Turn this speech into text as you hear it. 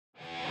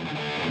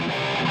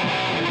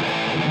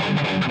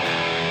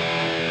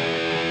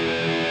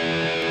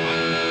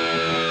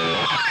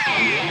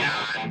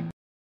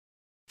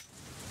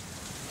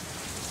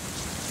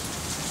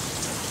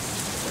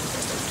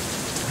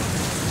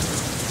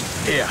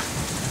Here,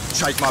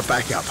 take my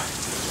backup.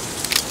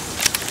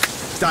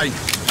 Dane,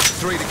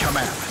 3 to come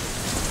out.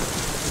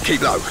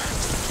 Keep low.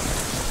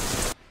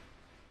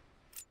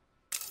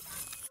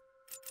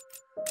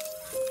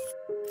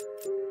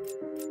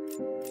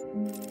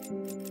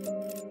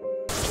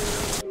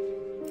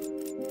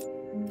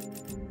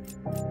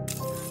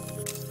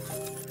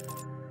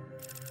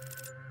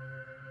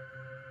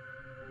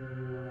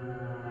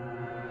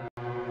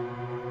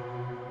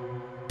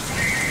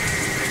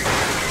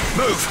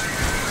 Move!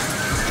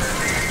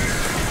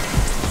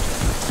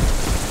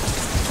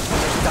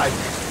 Dave,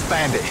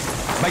 Bandit,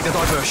 make the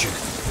diversion.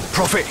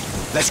 Prophet,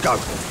 let's go.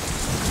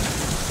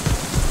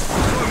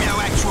 Romeo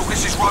Actual,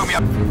 this is Romeo.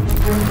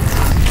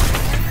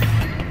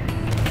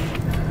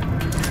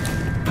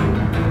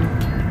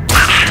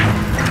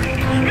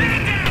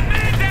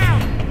 Man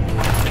down!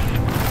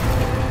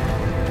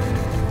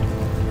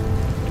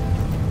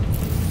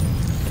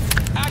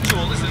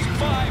 Actual, this is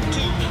 5-2.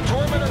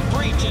 Perimeter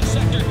breach in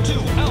Sector 2,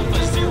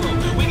 Alpha 0.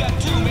 We got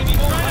 2, maybe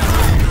more.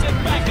 Send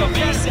back up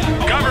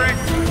ASAP. Covering.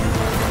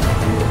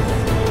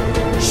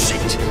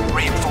 Shit,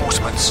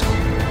 reinforcements.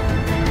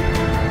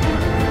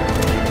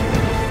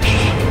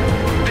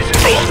 This is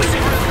Alpha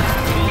 0.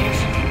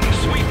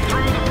 Sweep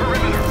through the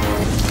perimeter.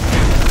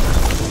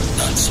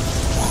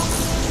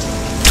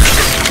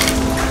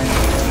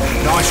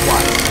 Nice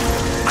one.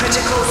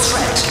 Critical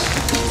threat.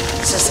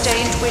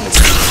 Sustained wind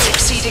speeds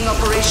exceeding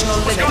operational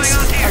limits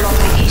along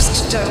the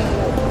east dome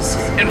walls.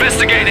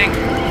 Investigating.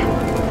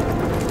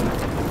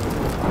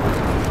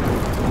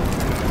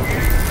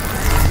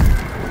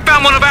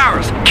 Found one of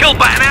ours. Killed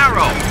by an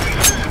arrow.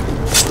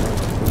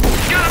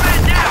 Got a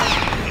man down.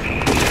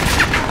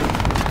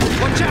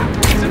 Watch out.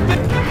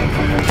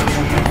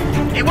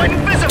 He went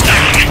invisible.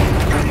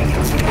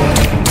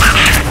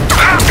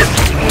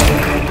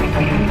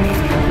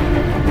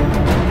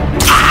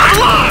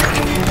 Unlocked.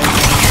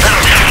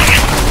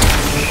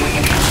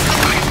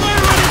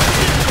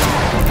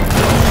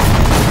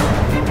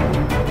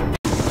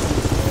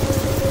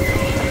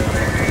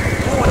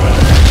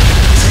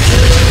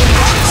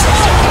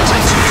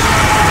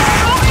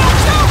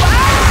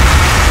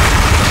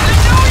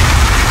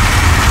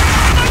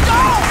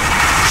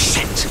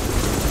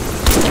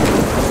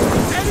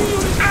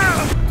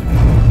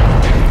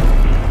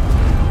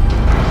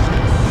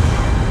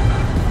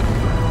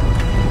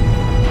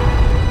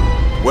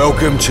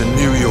 Welcome to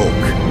New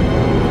York,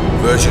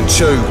 version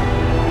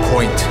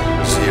 2.0.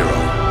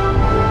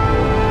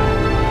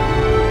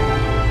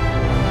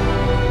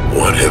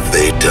 What have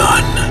they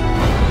done?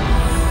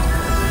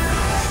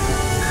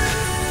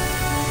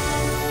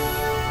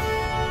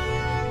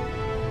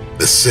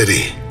 The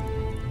city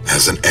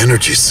has an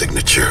energy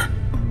signature.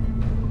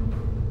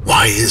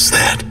 Why is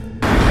that?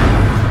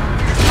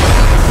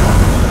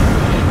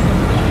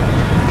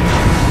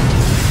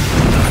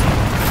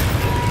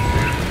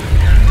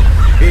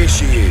 Here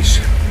she is,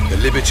 the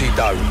Liberty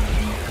Dome.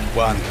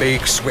 One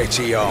big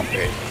sweaty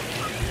armpit.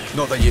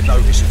 Not that you'd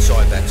notice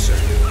inside that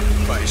suit,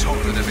 but it's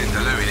hotter than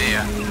Vindaloo in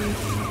here.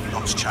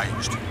 Lots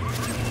changed.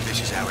 This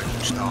is how it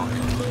all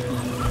started.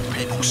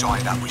 People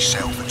signed up with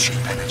Cell for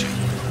cheap energy.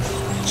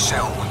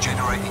 Cell were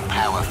generating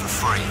power for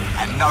free,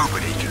 and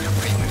nobody can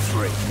compete with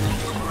free.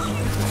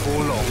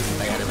 Before long,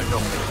 they had a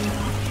monopoly.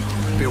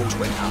 Bills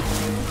went up.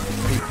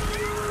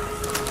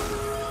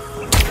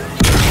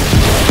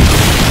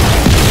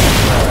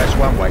 That's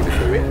one way to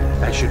do it.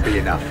 That should be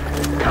enough.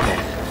 Come on.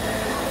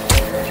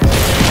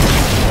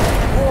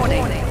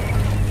 Warning.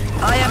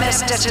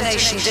 IMS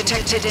detonation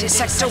detected in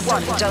Sector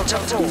 1, Delta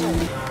 4.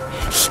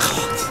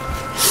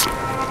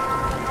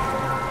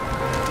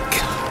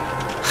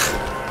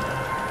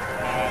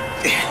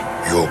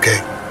 You okay?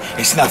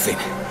 It's nothing.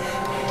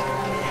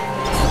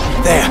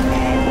 There.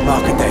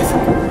 Mark of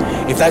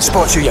death. If that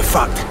spots you, you're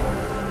fucked.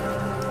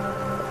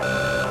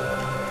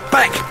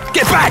 Back!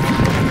 Get back!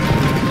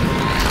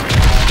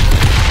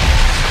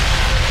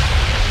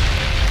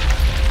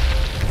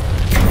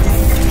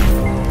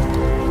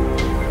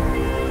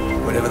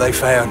 Whatever they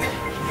found,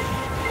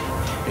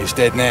 it's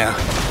dead now.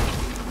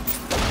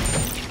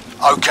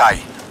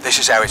 Okay, this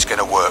is how it's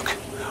gonna work.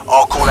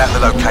 I'll call out the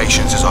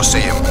locations as I see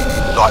them,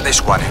 like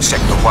this one in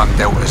Sector 1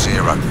 Delta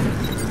 0.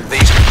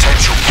 These are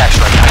potential cache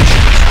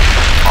locations.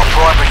 Our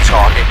primary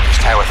target is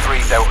Tower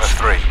 3 Delta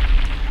 3.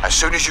 As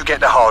soon as you get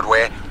the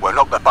hardware, we'll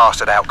knock the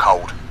bastard out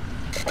cold.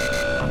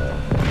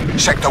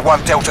 Sector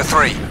 1 Delta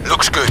 3,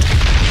 looks good.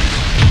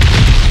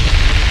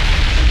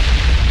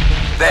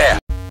 There,